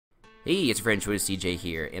Hey, it's French with CJ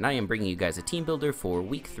here, and I am bringing you guys a team builder for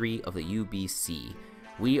week 3 of the UBC.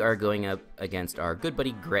 We are going up against our good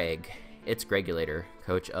buddy Greg, itzGregulator,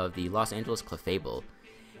 coach of the Los Angeles Clefable.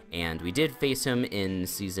 And we did face him in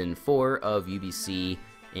season 4 of UBC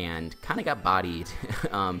and kind of got bodied.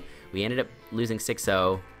 We ended up losing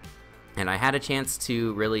 6-0, and I had a chance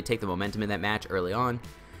to really take the momentum in that match early on.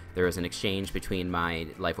 There was an exchange between my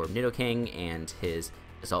Life Orb Nidoking and his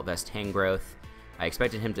Assault Vest Hang Growth. I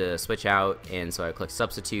expected him to switch out, and so I clicked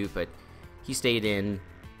substitute, but he stayed in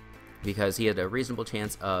because he had a reasonable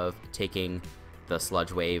chance of taking the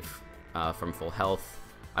Sludge Wave from full health.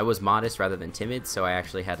 I was modest rather than timid, so I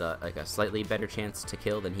actually had a slightly better chance to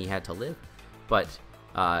kill than he had to live. But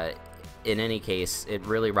in any case, it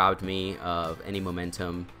really robbed me of any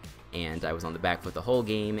momentum, and I was on the back foot the whole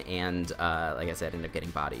game, and like I said, ended up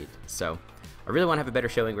getting bodied. So I really want to have a better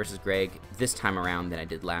showing versus Greg this time around than I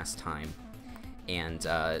did last time. And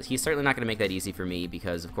he's certainly not going to make that easy for me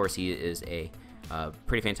because, of course, he is a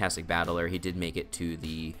pretty fantastic battler. He did make it to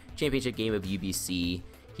the championship game of UBC.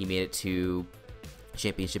 He made it to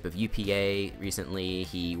championship of UPA recently.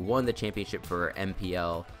 He won the championship for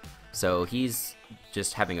MPL. So he's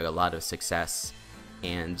just having a lot of success.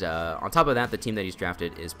 And on top of that, the team that he's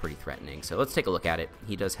drafted is pretty threatening. So let's take a look at it.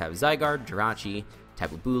 He does have Zygarde, Jirachi,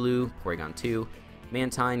 Tapu Bulu, Porygon 2,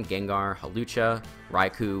 Mantine, Gengar, Hawlucha,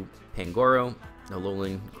 Raikou, Pangoro,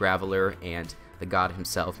 Alolan Graveler, and the god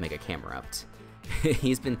himself, Mega Camerupt.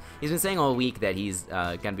 he's been saying all week that he's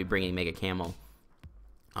gonna be bringing Mega Camel.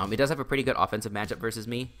 He does have a pretty good offensive matchup versus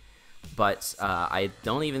me, but I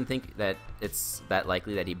don't even think that it's that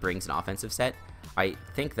likely that he brings an offensive set. I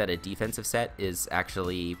think that a defensive set is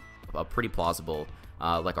actually pretty plausible,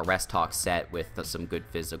 like a Rest Talk set with some good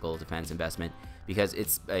physical defense investment, because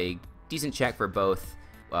it's a decent check for both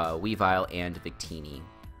Weavile and Victini.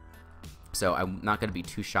 So I'm not going to be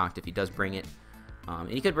too shocked if he does bring it. And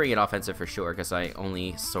he could bring it offensive for sure, because I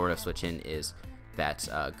only sort of switch in is that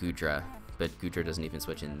Goodra. But Goodra doesn't even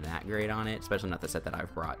switch in that great on it, especially not the set that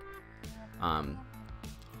I've brought.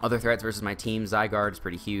 Other threats versus my team, Zygarde is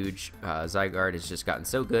pretty huge. Zygarde has just gotten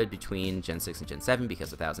so good between Gen 6 and Gen 7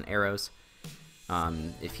 because of 1,000 Arrows.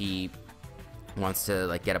 If he wants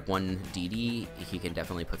to get up one DD, he can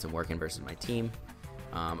definitely put some work in versus my team.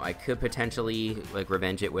 I could potentially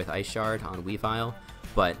revenge it with Ice Shard on Weavile,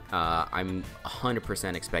 but I'm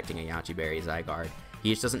 100% expecting a Yache Berry Zygarde. He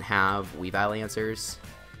just doesn't have Weavile answers,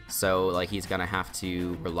 so he's gonna have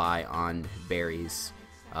to rely on berries,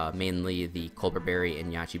 mainly the Colbur Berry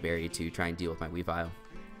and Yache Berry, to try and deal with my Weavile.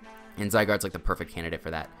 And Zygarde's the perfect candidate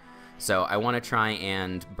for that. So I want to try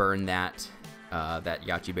and burn that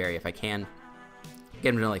Yache Berry if I can.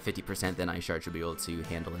 Get him to 50%, then Ice Shard should be able to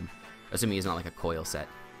handle him, assuming he's not a coil set.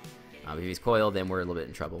 If he's coil, then we're a little bit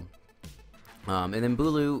in trouble. And then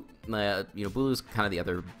Bulu, Bulu's kind of the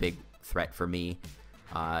other big threat for me.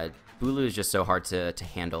 Bulu is just so hard to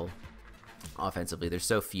handle offensively. There's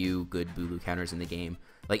so few good Bulu counters in the game.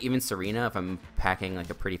 Even Serena, if I'm packing a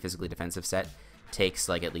pretty physically defensive set, takes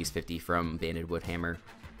at least 50 from Banded Woodhammer.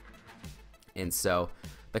 And so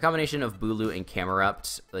the combination of Bulu and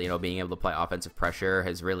Camerupt, being able to apply offensive pressure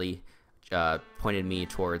has really pointed me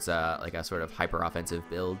towards a sort of hyper offensive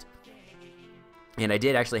build. And I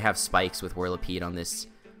did actually have spikes with Whirlipede on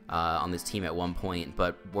this team at one point,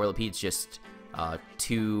 but Whirlipede's just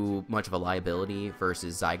too much of a liability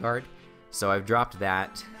versus Zygarde, so I've dropped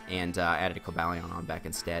that and added a Cobalion on back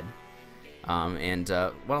instead. Why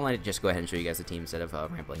don't I just go ahead and show you guys the team instead of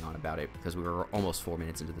rambling on about it, because we were almost 4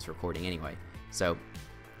 minutes into this recording anyway. So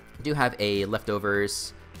I do have a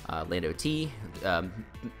leftovers Lando T,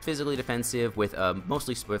 physically defensive with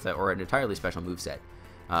mostly or an entirely special moveset,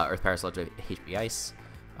 Earth Power Sludge HP Ice.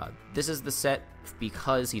 This is the set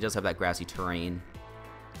because he does have that grassy terrain,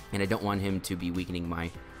 and I don't want him to be weakening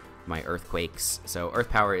my Earthquakes. So Earth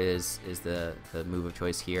Power is the move of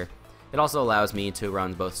choice here. It also allows me to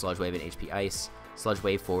run both Sludge Wave and HP Ice. Sludge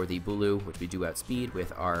Wave for the Bulu, which we do outspeed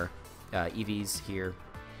with our EVs here,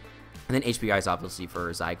 and then HP Ice obviously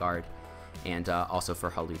for Zygarde, and also for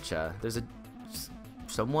Hawlucha. There's a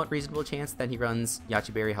somewhat reasonable chance that he runs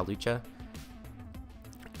Yache Berry Hawlucha.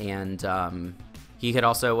 And he could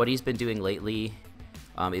also, what he's been doing lately,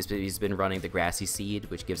 he's been running the Grassy Seed,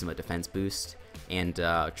 which gives him a defense boost, and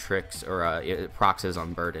tricks, or proxes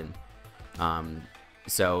on Burden.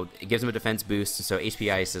 So it gives him a defense boost, so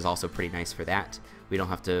HP Ice is also pretty nice for that. We don't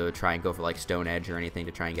have to try and go for Stone Edge or anything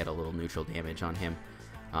to try and get a little neutral damage on him.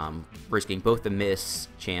 Risking both the miss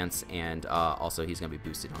chance and also he's going to be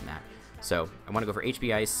boosted on that. So I want to go for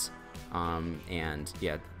HP Ice, and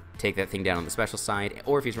yeah, take that thing down on the special side,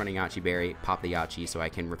 or if he's running Yache Berry, pop the Yache so I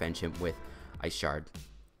can revenge him with Ice Shard.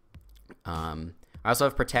 I also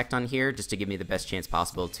have Protect on here just to give me the best chance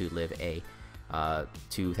possible to live a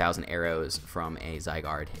 2,000 arrows from a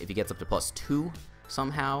Zygarde. If he gets up to +2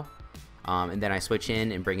 somehow, and then I switch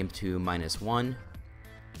in and bring him to -1,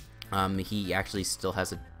 he actually still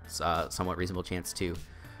has a somewhat reasonable chance to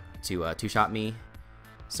two-shot me.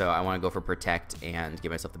 So I want to go for Protect and give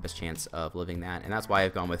myself the best chance of living that, and that's why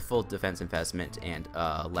I've gone with full defense investment and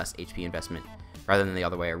less HP investment rather than the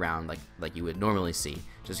other way around, like you would normally see,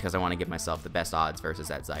 just because I want to give myself the best odds versus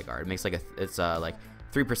that Zygarde. It makes like it's like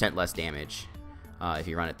 3% less damage if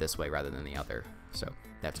you run it this way rather than the other, so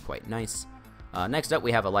that's quite nice. Next up,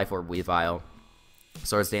 we have a Life Orb Weavile,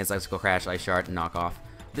 Swords Dance, Lexical Crash, Ice Shard, and Knockoff.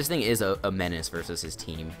 This thing is a menace versus his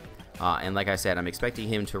team, and like I said, I'm expecting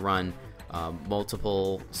him to run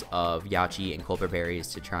multiples of Yachi and Culper Berries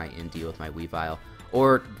to try and deal with my Weavile,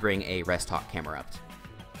 or bring a Rest Hawk Camerupt.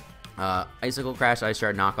 Icicle Crash, Ice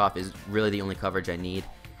Shard, Knockoff is really the only coverage I need.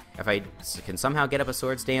 If I can somehow get up a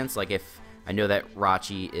Swords Dance, like if I know that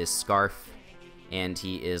Rachi is Scarf and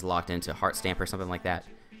he is locked into Heart Stamp or something like that,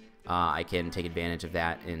 I can take advantage of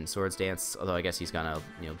that in Swords Dance, although I guess he's gonna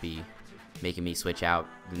be making me switch out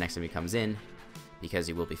the next time he comes in, because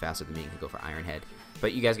he will be faster than me and can go for Iron Head.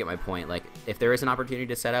 But you guys get my point. Like, if there is an opportunity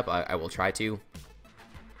to set up, I will try to,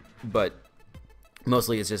 but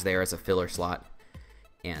mostly it's just there as a filler slot.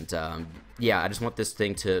 And yeah, I just want this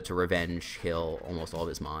thing to revenge kill almost all of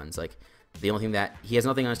his mons. Like, the only thing that he has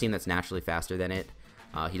nothing on his team that's naturally faster than it.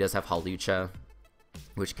 He does have Hawlucha,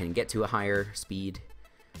 which can get to a higher speed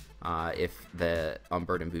if the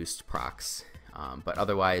Unburden Boost procs. But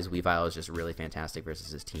otherwise, Weavile is just really fantastic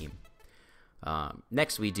versus his team.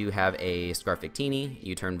 Next, we do have a Scarf Victini,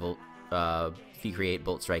 U-Turn, V-Create,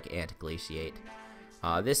 Bolt Strike, and Glaciate.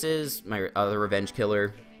 This is my other revenge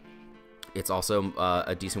killer. It's also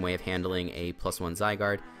a decent way of handling a +1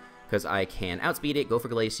 Zygarde, because I can outspeed it, go for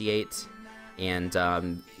Glaciate, and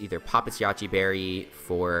either pop its Yachi Berry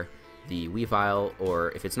for the Weavile,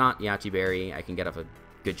 or if it's not Yachi Berry, I can get up a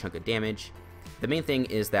good chunk of damage. The main thing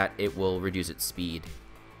is that it will reduce its speed,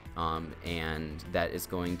 and that is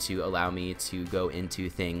going to allow me to go into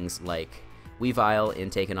things like Weavile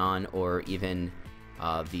and take it on, or even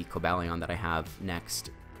the Cobalion that I have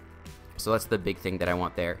next. So that's the big thing that I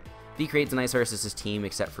want there. V-Create's nice versus his team,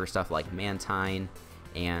 except for stuff like Mantine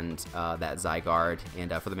and that Zygarde,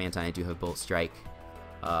 and for the Mantine I do have Bolt Strike.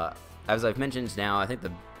 As I've mentioned now, I think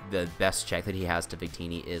the best check that he has to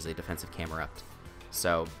Victini is a defensive Camerupt.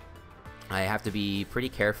 So I have to be pretty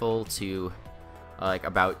careful to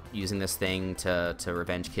about using this thing to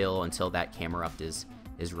revenge kill until that Camerupt is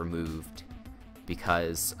removed,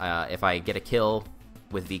 because if I get a kill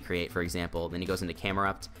with V-Create, for example, then he goes into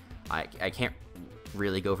Camerupt, I can't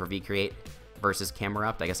really go for V-Create versus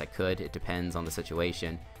Camerupt. I guess I could, it depends on the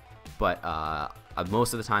situation, but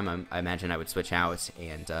most of the time I imagine I would switch out,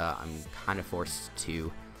 and I'm kind of forced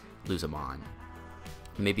to lose him on.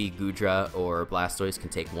 Maybe Goodra or Blastoise can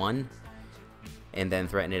take one and then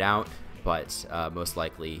threaten it out, but most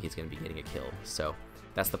likely he's going to be getting a kill. So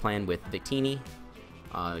that's the plan with Victini.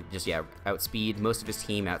 Just, yeah, outspeed. Most of his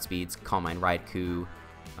team outspeeds Calm Mind Raikou,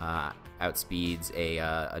 outspeeds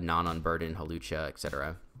a non-unburdened Hawlucha,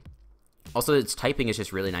 etc. Also, its typing is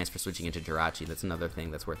just really nice for switching into Jirachi. That's another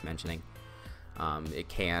thing that's worth mentioning. It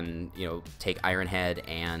can, take Iron Head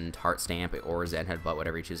and Heart Stamp or Zen Headbutt,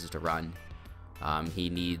 whatever he chooses to run. He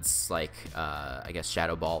needs, like, I guess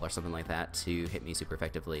Shadow Ball or something like that to hit me super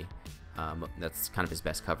effectively. That's kind of his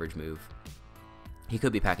best coverage move. He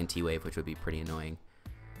could be packing T-Wave, which would be pretty annoying,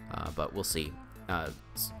 but we'll see.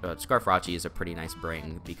 Scarf Rachi is a pretty nice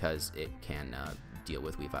bring because it can deal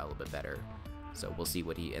with Weavile a little bit better. So we'll see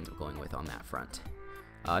what he ends up going with on that front.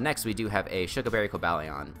 Next, we do have a Sugar Berry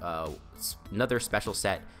Cobalion. Another special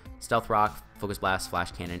set: Stealth Rock, Focus Blast,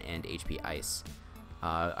 Flash Cannon, and HP Ice.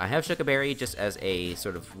 I have Sugar Berry just as a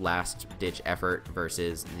sort of last-ditch effort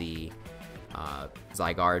versus the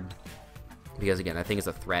Zygarde, because again, I think it's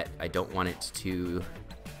a threat. I don't want it to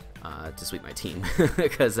sweep my team,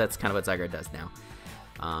 because that's kind of what Zygarde does now.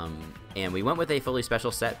 And we went with a fully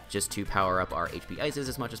special set just to power up our HP Ices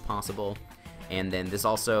as much as possible. And then this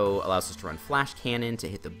also allows us to run Flash Cannon to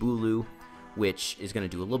hit the Bulu, which is going to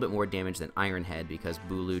do a little bit more damage than Iron Head, because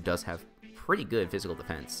Bulu does have pretty good physical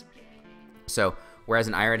defense. So whereas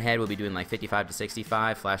an Iron Head will be doing like 55 to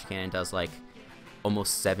 65, Flash Cannon does like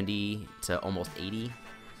almost 70 to almost 80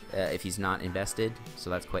 if he's not invested, so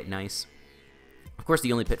that's quite nice. Of course,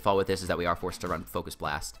 the only pitfall with this is that we are forced to run Focus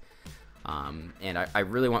Blast. And I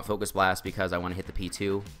really want Focus Blast because I want to hit the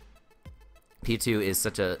P2. P2 is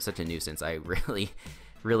such a nuisance. I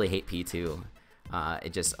really hate P2.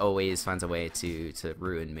 It just always finds a way to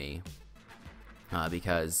ruin me.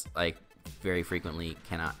 Because, like, very frequently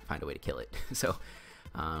cannot find a way to kill it. So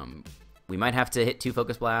we might have to hit 2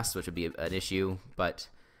 Focus Blasts, which would be an issue, but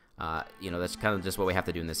you know, that's kind of just what we have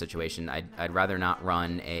to do in this situation. I'd rather not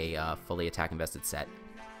run a fully attack invested set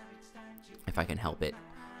if I can help it,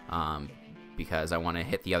 because I want to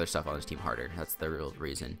hit the other stuff on his team harder. That's the real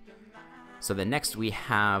reason. So then next we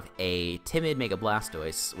have a timid Mega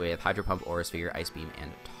Blastoise with Hydro Pump, Aura Sphere, Ice Beam,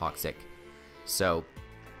 and Toxic. So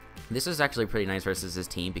this is actually pretty nice versus his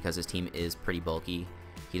team because his team is pretty bulky.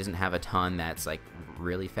 He doesn't have a ton that's like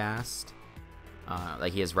really fast.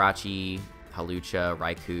 Like he has Rachi, Hawlucha,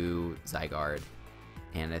 Raikou, Zygarde,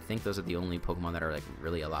 and I think those are the only Pokemon that are like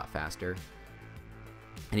really a lot faster.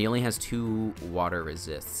 And he only has 2 water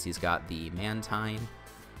resists. He's got the Mantine,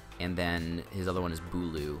 and then his other one is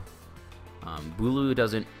Bulu. Bulu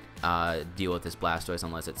doesn't deal with this Blastoise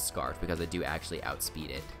unless it's Scarf, because I do actually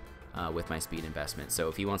outspeed it with my speed investment. So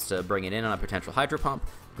if he wants to bring it in on a potential Hydro Pump,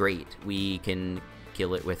 great. We can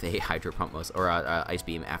kill it with a Hydro Pump or Ice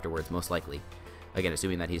Beam afterwards, most likely. Again,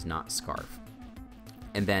 assuming that he's not Scarf.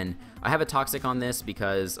 And then I have a Toxic on this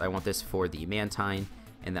because I want this for the Mantine,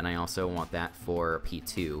 and then I also want that for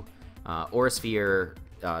P2. Aura Sphere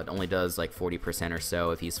only does like 40% or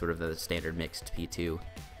so if he's sort of the standard mixed P2.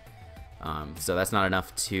 So that's not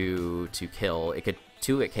enough to kill. It could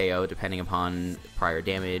 2-hit KO depending upon prior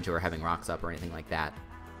damage or having rocks up or anything like that.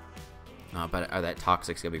 But that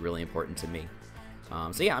Toxic's going to be really important to me.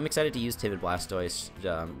 So yeah, I'm excited to use Timid Blastoise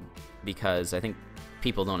because I think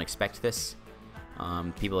people don't expect this.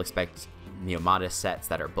 People expect, you know, modest sets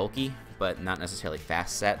that are bulky, but not necessarily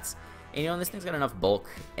fast sets. And, you know, this thing's got enough bulk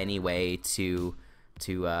anyway to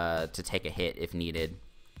take a hit if needed.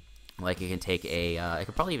 Like it can take it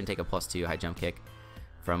could probably even take a +2 high jump kick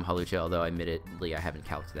from Hawlucha, although admittedly I haven't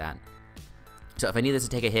calced that. So if I need this to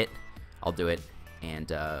take a hit, I'll do it, and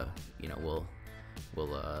you know,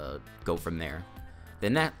 we'll go from there. The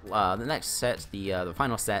next set, the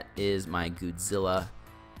final set, is my Godzilla.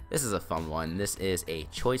 This is a fun one. This is a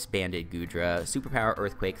Choice Banded Goodra, Superpower,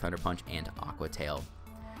 Earthquake, Thunder Punch, and Aqua Tail.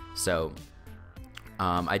 So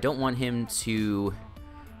I don't want him to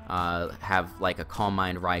have like a Calm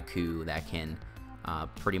Mind Raikou that can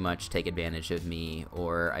pretty much take advantage of me,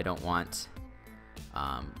 or I don't want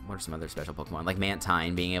what are some other special Pokemon like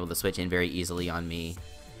Mantine being able to switch in very easily on me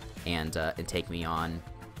and take me on.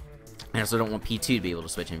 I also don't want P2 to be able to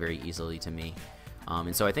switch in very easily to me.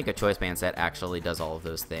 And so I think a Choice Band set actually does all of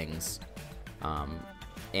those things.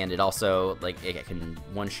 And it also, like, it can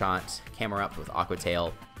one-shot Camera Up with Aqua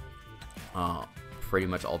Tail pretty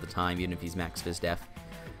much all the time, even if he's max Fizz Def.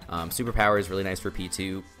 Superpower is really nice for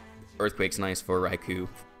P2. Earthquake's nice for Raikou.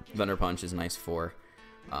 Thunder Punch is nice for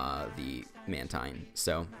the Mantine.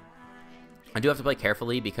 So I do have to play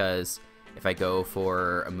carefully because if I go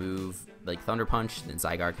for a move like Thunder Punch, then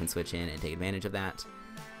Zygarde can switch in and take advantage of that.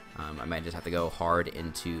 I might just have to go hard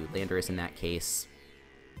into Landorus in that case.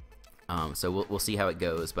 So we'll see how it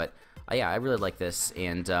goes. But yeah, I really like this,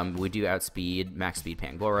 and we do outspeed Max Speed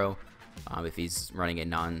Pangoro if he's running a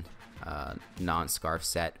non-Scarf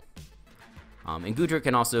set. And Goodra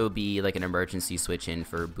can also be like an emergency switch in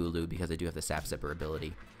for Bulu because I do have the Sap Zipper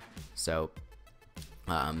ability. So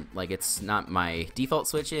like, it's not my default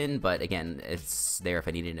switch in, but again, it's there if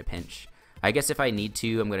I need it in a pinch. I guess if I need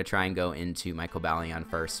to, I'm going to try and go into my Cobalion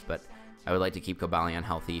first, but I would like to keep Cobalion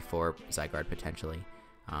healthy for Zygarde potentially,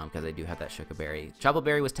 because I do have that Shuka Berry. Chople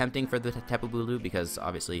Berry was tempting for the Tapu Bulu because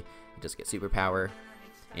obviously it does get Superpower,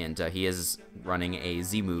 and he is running a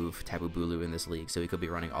Z-move Tapu Bulu in this league, so he could be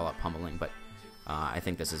running all-out pummeling, but I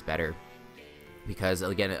think this is better because,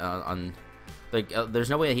 again, there's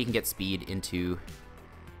no way that he can get speed into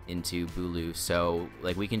Bulu, so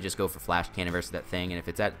like we can just go for Flash Cannon versus that thing, and if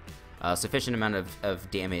it's at sufficient amount of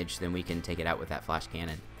damage, then we can take it out with that Flash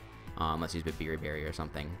Cannon. Let's use Bibiri Berry or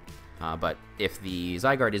something. But if the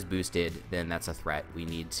Zygarde is boosted, then that's a threat. We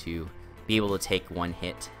need to be able to take one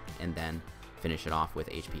hit and then finish it off with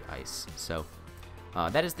HP Ice. So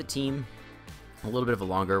that is the team. A little bit of a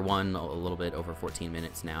longer one, a little bit over 14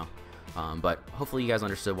 minutes now. But hopefully you guys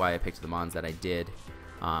understood why I picked the Mons that I did.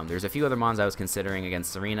 There's a few other Mons I was considering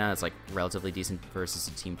against Serena. It's like relatively decent versus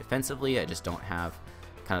the team defensively. I just don't have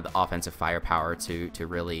kind of the offensive firepower to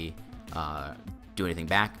really do anything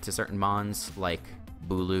back to certain Mons like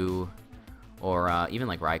Bulu or even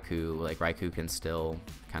like Raikou. Like Raikou can still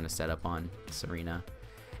kind of set up on Serena.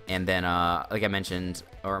 And then, like I mentioned,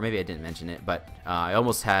 or maybe I didn't mention it, but I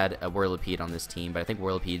almost had a Whirlipede on this team, but I think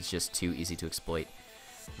Whirlipede's just too easy to exploit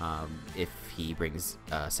if he brings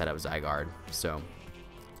set up Zygarde. So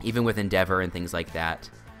even with Endeavor and things like that,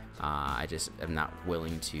 I just am not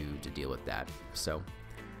willing to deal with that. So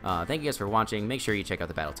Thank you guys for watching. Make sure you check out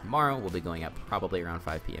the battle tomorrow. We'll be going up probably around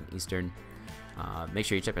 5 p.m. Eastern. Make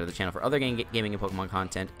sure you check out the channel for other gaming and Pokemon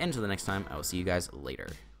content. And until the next time, I will see you guys later.